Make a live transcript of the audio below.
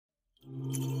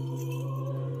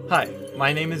Hi,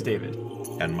 my name is David.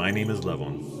 And my name is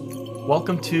Levon.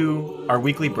 Welcome to our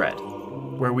weekly bread,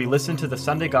 where we listen to the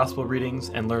Sunday Gospel readings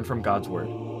and learn from God's Word.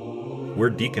 We're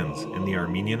deacons in the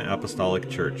Armenian Apostolic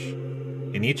Church.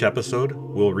 In each episode,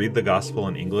 we'll read the Gospel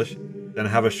in English, then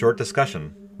have a short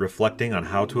discussion reflecting on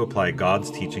how to apply God's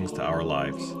teachings to our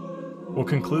lives. We'll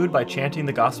conclude by chanting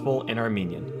the Gospel in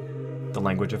Armenian, the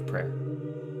language of prayer.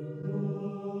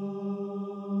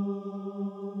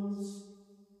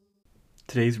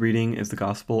 Today's reading is the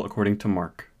Gospel according to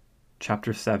Mark,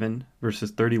 chapter 7,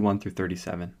 verses 31 through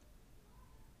 37.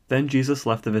 Then Jesus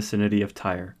left the vicinity of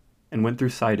Tyre and went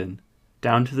through Sidon,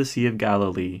 down to the Sea of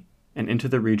Galilee, and into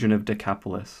the region of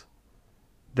Decapolis.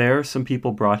 There some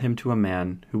people brought him to a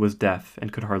man who was deaf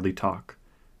and could hardly talk,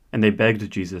 and they begged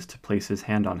Jesus to place his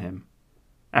hand on him.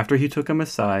 After he took him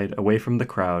aside, away from the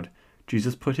crowd,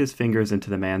 Jesus put his fingers into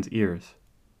the man's ears.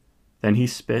 Then he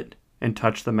spit and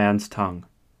touched the man's tongue.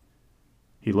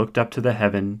 He looked up to the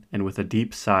heaven and with a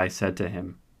deep sigh said to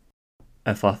him,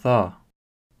 "Ephphatha,"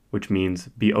 which means,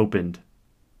 "be opened."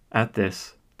 At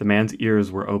this, the man's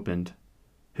ears were opened,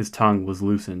 his tongue was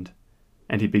loosened,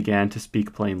 and he began to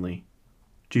speak plainly.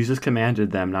 Jesus commanded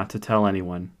them not to tell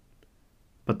anyone,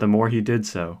 but the more he did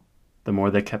so, the more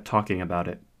they kept talking about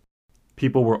it.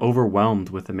 People were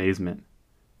overwhelmed with amazement.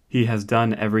 "He has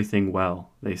done everything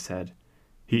well," they said.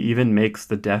 "He even makes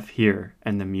the deaf hear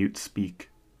and the mute speak."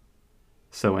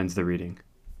 So ends the reading.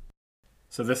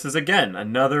 So this is, again,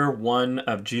 another one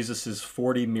of Jesus'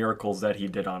 40 miracles that he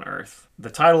did on earth. The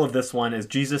title of this one is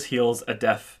Jesus Heals a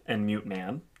Deaf and Mute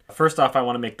Man. First off, I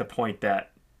want to make the point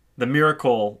that the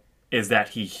miracle is that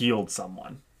he healed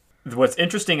someone. What's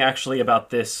interesting actually about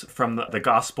this from the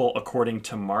Gospel according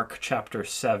to Mark chapter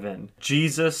 7,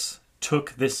 Jesus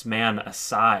took this man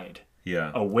aside.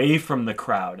 Yeah. Away from the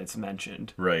crowd, it's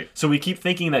mentioned. Right. So we keep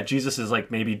thinking that Jesus is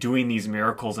like maybe doing these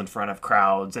miracles in front of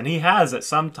crowds, and he has it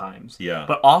sometimes. Yeah.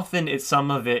 But often some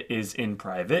of it is in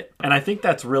private. And I think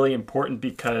that's really important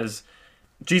because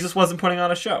Jesus wasn't putting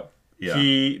on a show. Yeah.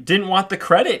 He didn't want the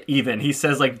credit even. He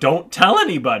says, like, don't tell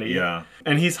anybody. Yeah.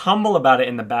 And he's humble about it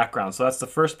in the background. So that's the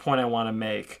first point I want to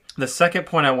make. The second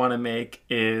point I want to make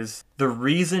is the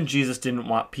reason Jesus didn't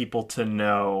want people to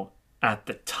know at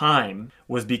the time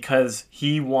was because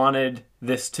he wanted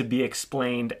this to be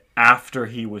explained after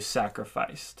he was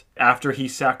sacrificed, after he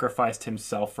sacrificed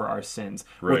himself for our sins,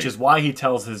 right. Which is why he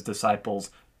tells his disciples,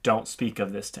 don't speak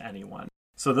of this to anyone.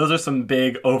 So those are some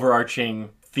big overarching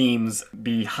themes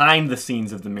behind the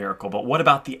scenes of the miracle. But what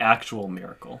about the actual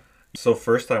miracle? So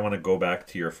first I want to go back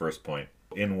to your first point.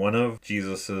 In one of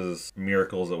Jesus's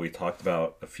miracles that we talked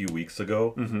about a few weeks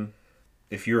ago,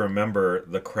 if you remember,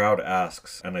 the crowd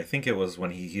asks, and I think it was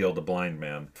when he healed a blind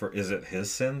man, is it his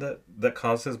sin that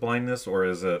caused his blindness, or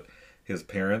is it his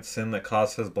parents' sin that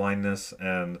caused his blindness?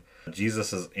 And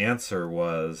Jesus' answer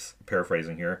was,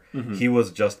 paraphrasing here, he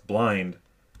was just blind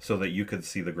so that you could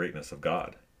see the greatness of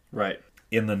God. Right.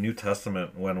 In the New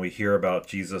Testament, when we hear about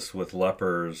Jesus with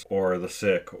lepers or the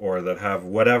sick or that have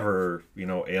whatever,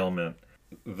 ailment,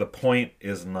 the point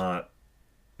is not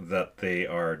that they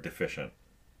are deficient.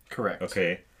 Correct.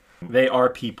 Okay. They are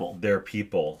people. They're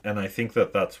people. And I think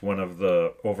that that's one of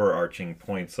the overarching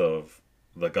points of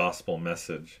the gospel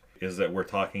message is that we're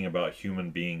talking about human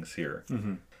beings here.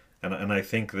 And I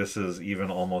think this is even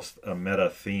almost a meta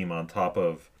theme on top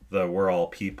of the we're all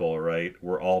people, right?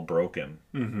 We're all broken.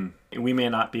 We may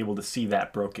not be able to see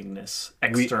that brokenness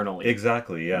externally.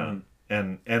 Exactly, yeah.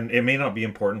 And it may not be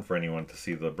important for anyone to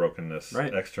see the brokenness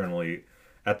externally.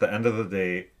 At the end of the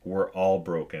day, we're all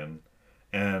broken.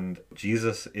 And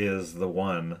Jesus is the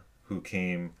one who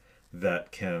came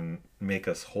that can make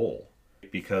us whole.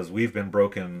 Because we've been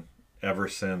broken ever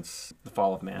since the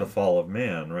fall of man. The fall of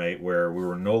man, right? Where we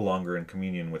were no longer in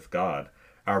communion with God.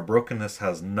 Our brokenness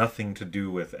has nothing to do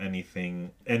with any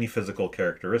physical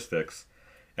characteristics.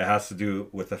 It has to do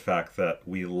with the fact that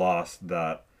we lost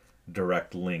that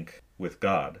direct link with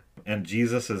God. And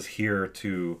Jesus is here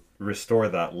to restore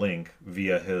that link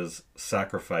via his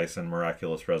sacrifice and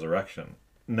miraculous resurrection.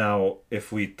 Now,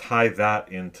 if we tie that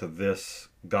into this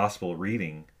gospel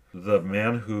reading, the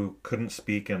man who couldn't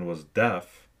speak and was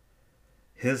deaf,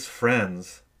 his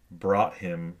friends brought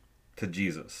him to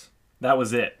Jesus. That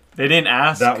was it. They didn't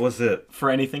ask That was it. For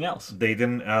anything else. They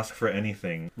didn't ask for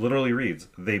anything. Literally reads,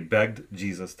 they begged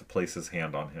Jesus to place his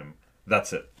hand on him.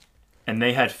 That's it. And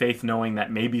they had faith knowing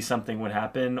that maybe something would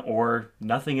happen or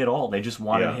nothing at all. They just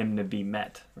wanted him to be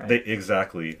met. Right?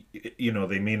 Exactly.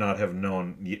 They may not have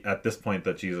known at this point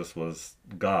that Jesus was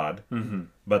God,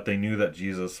 but they knew that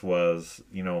Jesus was,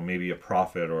 maybe a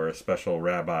prophet or a special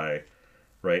rabbi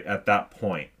right, at that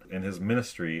point in his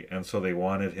ministry, and so they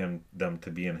wanted them to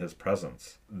be in his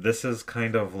presence. This is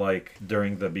kind of like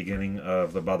during the beginning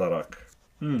of the Badarak.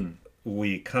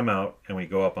 We come out and we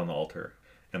go up on the altar,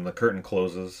 and the curtain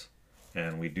closes,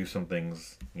 and we do some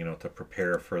things, to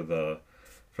prepare for the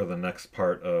next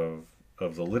part of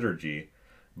the liturgy.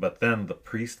 But then the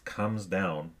priest comes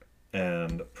down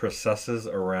and processes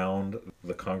around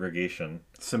the congregation,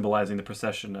 symbolizing the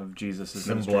procession of Jesus'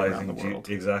 ministry around the world.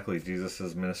 Exactly,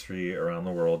 Jesus' ministry around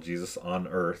the world, Jesus on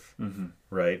earth,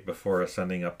 right, before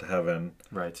ascending up to heaven.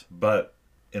 Right. But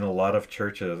in a lot of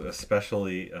churches,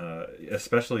 especially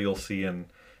you'll see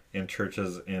in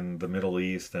churches in the Middle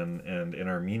East and in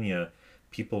Armenia,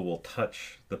 people will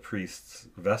touch the priest's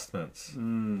vestments,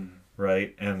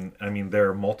 right? And I mean, there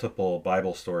are multiple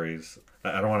Bible stories.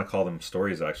 I don't want to call them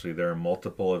stories, actually. There are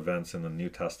multiple events in the New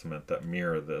Testament that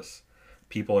mirror this.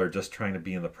 People are just trying to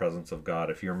be in the presence of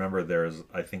God. If you remember, there's,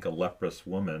 I think, a leprous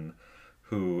woman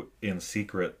who in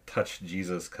secret touched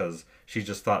Jesus because she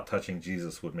just thought touching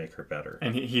Jesus would make her better.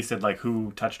 And he said, like,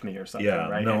 who touched me or something, yeah,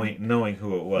 right? Knowing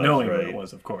who it was, knowing right? who it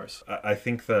was, of course. I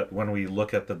think that when we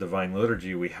look at the Divine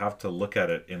Liturgy, we have to look at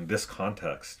it in this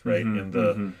context, right? In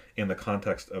the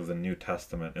context of the New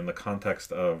Testament, in the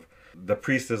context of the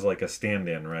priest is like a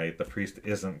stand-in, right? The priest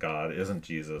isn't God, isn't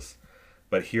Jesus.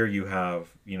 But here you have,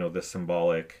 this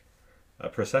symbolic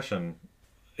procession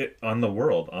on the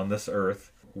world, on this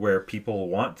earth, where people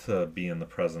want to be in the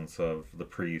presence of the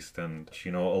priest. And,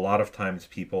 a lot of times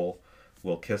people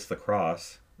will kiss the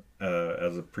cross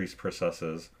as a priest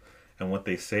processes. And what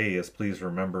they say is, please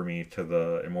remember me to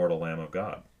the immortal Lamb of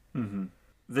God.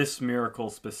 This miracle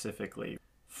specifically,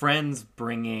 friends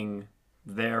bringing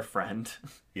their friend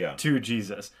to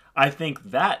Jesus. I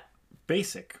think that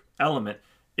basic element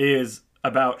is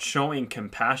about showing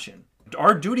compassion.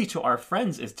 Our duty to our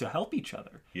friends is to help each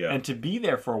other and to be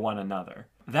there for one another.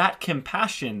 That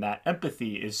compassion, that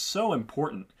empathy is so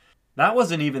important. That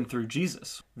wasn't even through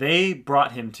Jesus. They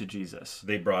brought him to Jesus.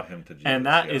 And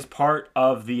that is part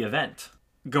of the event.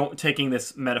 Taking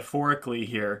this metaphorically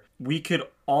here, we could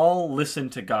all listen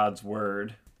to God's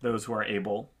word, those who are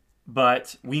able,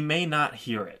 but we may not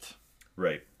hear it.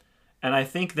 Right. And I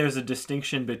think there's a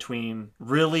distinction between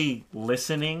really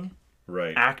listening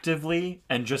actively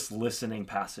and just listening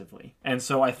passively. And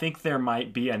so I think there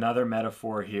might be another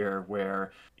metaphor here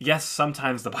where, yes,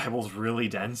 sometimes the Bible's really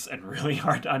dense and really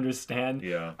hard to understand.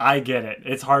 Yeah. I get it.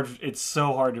 It's hard. It's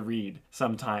so hard to read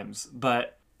sometimes.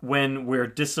 But when we're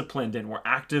disciplined and we're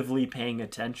actively paying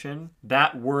attention,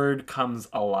 that word comes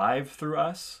alive through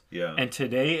us. Yeah. And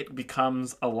today it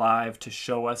becomes alive to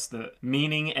show us the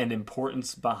meaning and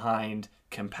importance behind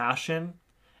compassion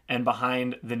and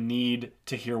behind the need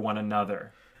to hear one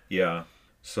another. Yeah.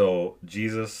 So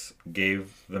Jesus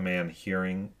gave the man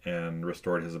hearing and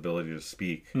restored his ability to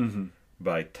speak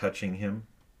by touching him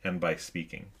and by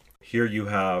speaking. Here you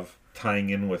have, tying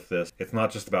in with this, it's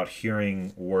not just about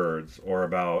hearing words or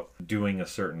about doing a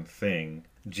certain thing.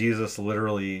 Jesus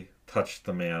literally touched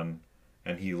the man,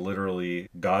 and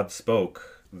God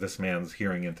spoke this man's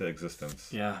hearing into existence.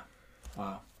 Yeah.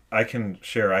 Wow. I can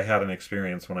share, I had an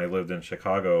experience when I lived in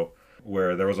Chicago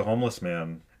where there was a homeless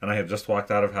man, and I had just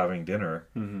walked out of having dinner,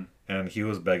 and he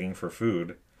was begging for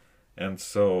food. And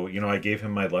so, I gave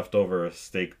him my leftover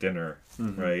steak dinner,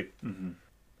 right?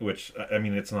 Which, I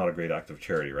mean, it's not a great act of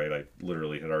charity, right? I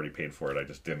literally had already paid for it. I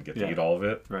just didn't get to eat all of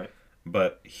it. Right.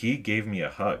 But he gave me a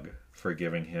hug for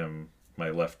giving him my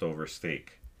leftover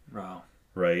steak. Wow.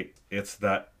 Right? It's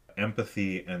that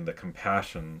empathy and the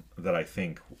compassion that I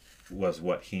think was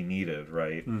what he needed,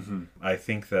 right? I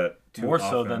think that more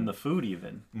so than the food,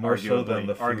 even. More so than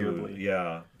the food, arguably.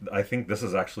 Yeah. I think this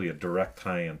is actually a direct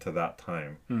tie-in to that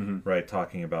time, right?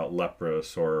 Talking about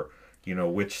leprous or,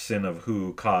 which sin of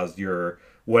who caused your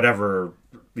whatever,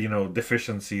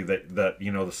 deficiency that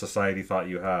the society thought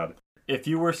you had. If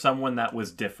you were someone that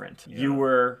was different, you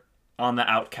were on the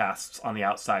outcasts, on the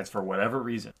outsides for whatever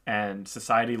reason, and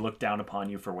society looked down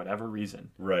upon you for whatever reason.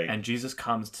 Right. And Jesus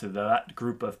comes to that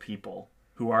group of people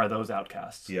who are those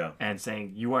outcasts and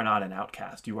saying, you are not an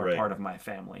outcast, you are part of my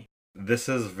family. This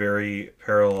is very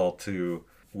parallel to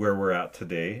where we're at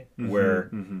today, where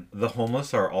the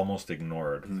homeless are almost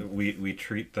ignored. We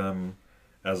treat them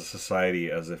as a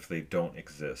society as if they don't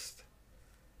exist.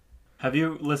 Have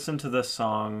you listened to the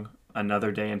song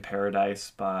Another Day in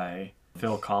Paradise by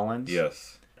Phil Collins?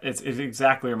 Yes. It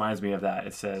exactly reminds me of that.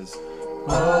 It says,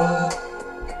 "Oh,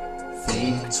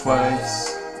 think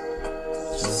twice,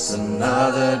 just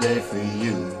another day for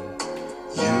you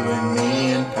and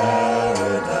me in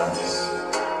paradise."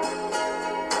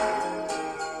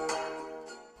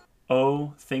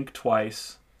 oh, think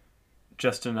twice,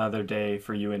 Just Another Day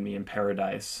for You and Me in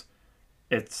Paradise,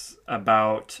 it's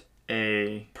about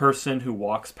a person who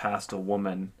walks past a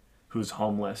woman who's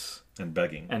homeless And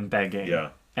begging. Yeah.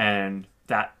 And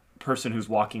that person who's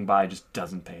walking by just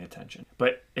doesn't pay attention.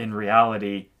 But in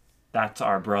reality, that's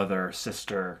our brother,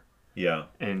 sister Yeah.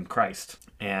 in Christ.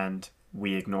 And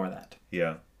we ignore that.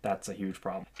 Yeah. That's a huge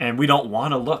problem. And we don't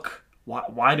want to look.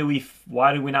 Why do we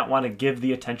not want to give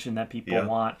the attention that people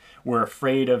want? We're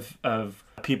afraid of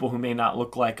people who may not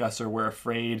look like us, or we're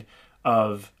afraid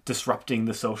of disrupting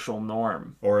the social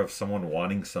norm, or of someone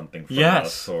wanting something from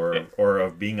us, or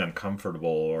of being uncomfortable,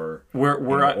 or right?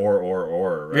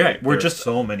 Yeah, There's just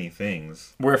so many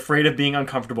things. We're afraid of being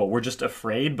uncomfortable. We're just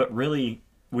afraid, but really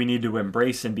we need to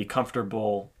embrace and be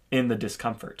comfortable in the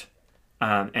discomfort.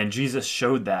 And Jesus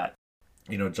showed that.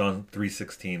 John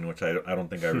 3:16, which I don't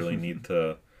think I really need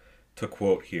to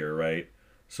quote here, right?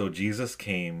 So Jesus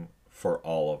came for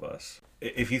all of us.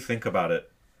 If you think about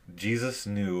it, Jesus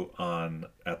knew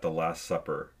at the Last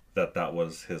Supper that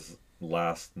was his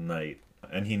last night,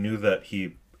 and he knew that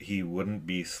he wouldn't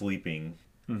be sleeping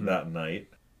that night,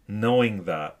 knowing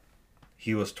that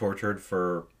he was tortured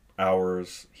for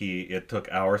hours. It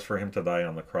took hours for him to die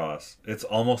on the cross. It's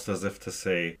almost as if to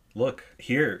say, look,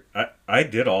 here, I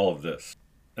did all of this.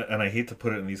 And I hate to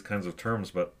put it in these kinds of terms,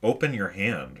 but open your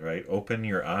hand, right? Open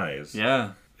your eyes.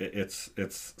 Yeah. It's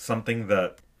something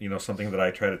that, something that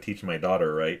I try to teach my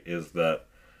daughter, right? Is that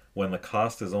when the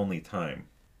cost is only time,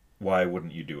 why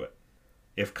wouldn't you do it?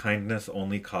 If kindness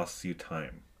only costs you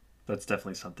time. That's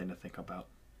definitely something to think about.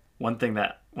 One thing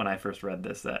that when I first read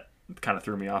this that kind of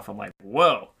threw me off, I'm like,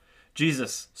 whoa,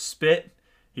 Jesus spit,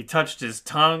 he touched his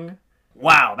tongue.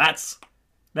 Wow, that's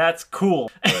cool.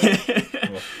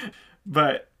 Right. Well,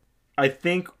 but I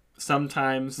think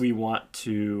sometimes we want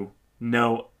to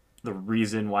know the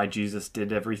reason why Jesus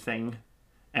did everything,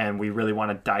 and we really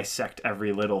want to dissect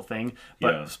every little thing.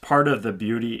 But part of the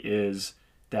beauty is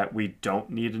that we don't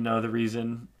need to know the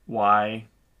reason why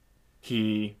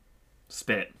he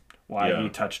spit, why he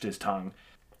touched his tongue.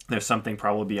 There's something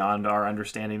probably beyond our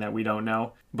understanding that we don't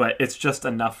know, but it's just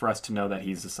enough for us to know that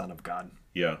he's the Son of God.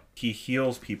 Yeah. He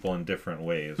heals people in different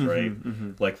ways, right?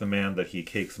 Like the man that he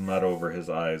cakes mud over his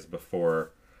eyes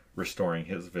before restoring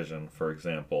his vision, for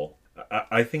example.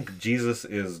 I think Jesus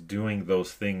is doing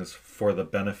those things for the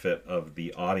benefit of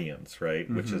the audience, right?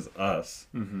 Which is us.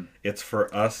 It's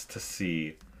for us to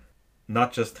see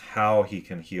not just how he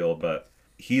can heal, but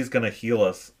he's going to heal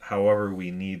us however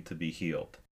we need to be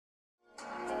healed.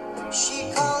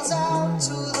 She calls out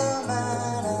to the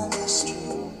man on the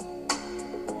street,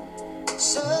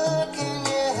 "Sir, can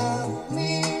you help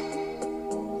me?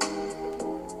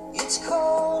 It's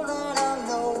cold and I'm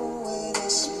nowhere to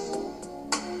sleep.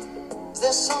 Is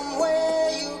there somewhere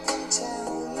you can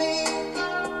tell me?"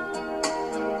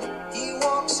 He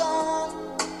walks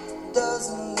on,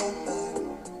 doesn't look back.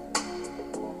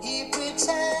 He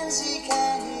pretends he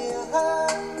can't hear her,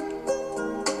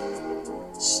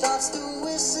 starts to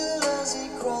whistle as he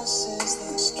crosses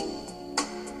the street.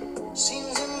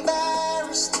 Seems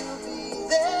embarrassed to be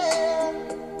there.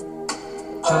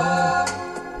 Oh,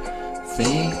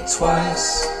 think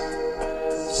twice.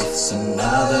 It's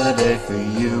another day for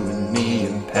you and me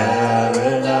in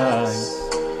paradise.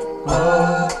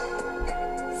 Oh,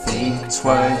 think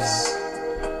twice.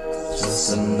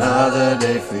 Just another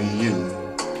day for you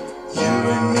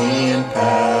and me in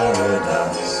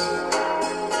paradise.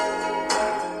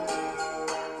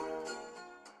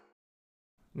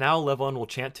 Now Levon will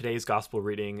chant today's gospel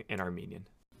reading in Armenian.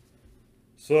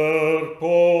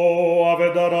 Սրբո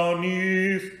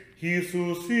ավետարանիս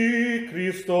Հիսուսի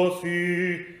Քրիստոսի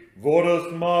որս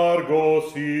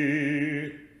Մարգոսի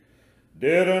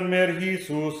Դերն մեր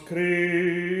Հիսուս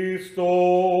Քրիստոս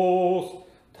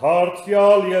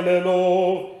Թարցյալ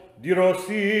ելելով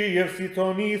Դիրոսի և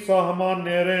Սիթոնի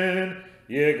սահմաններեն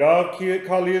եկավ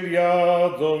Քալիլյա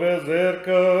ձովե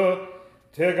ձեռքը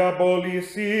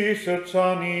Թեգաբոլիսի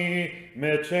շրջանի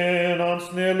մեջեն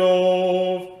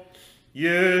անցնելով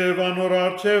Եվ անոր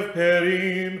առջև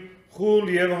փերին խուլ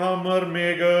և համր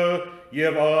մեկը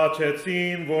և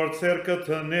աղաչեցին որ ցերկը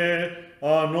տնե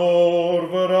անոր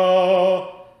վրա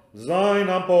զայն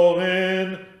ամպողեն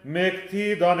մեկթի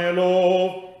դանելով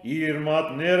իր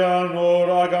մատները անոր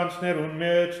ագանչներուն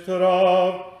մեջ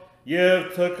թրավ և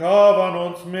թքավ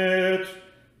անոնց մեջ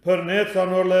Փռնեց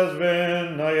անոր լեզվեն,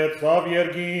 նայեցավ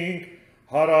երկինք,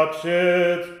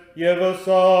 հարաճեց և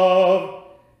ըսավ,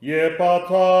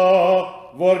 Եփաթա,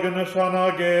 որ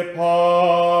կնշանակե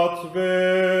փաթվե,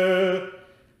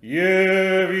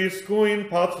 և իսկույն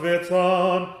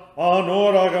փաթվեցան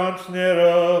անոր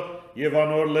ագանչները, և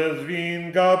անոր լեզվին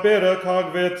գաբերը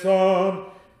քագվեցան,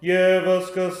 Եվս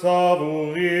կսավ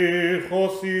ուղիղ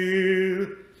խոսիր,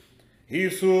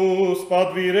 Հիսուս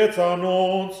պատվիրեց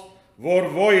անոնց, որ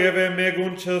ովևէ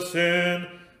մեկուն չսեն,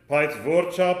 բայց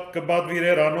որ չափ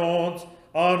կպատվիրեր անոնց,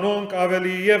 անոնք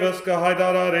ավելի եւս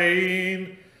կհայտարարեին,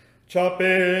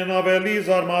 չափեն ավելի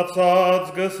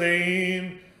զարմացած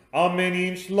գսեին, ամեն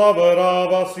ինչ լավը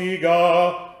վասիգա,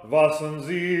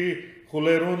 վասնզի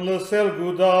խուլերուն լսել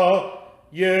գուդա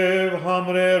եւ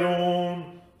համրերուն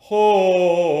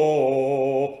խոսի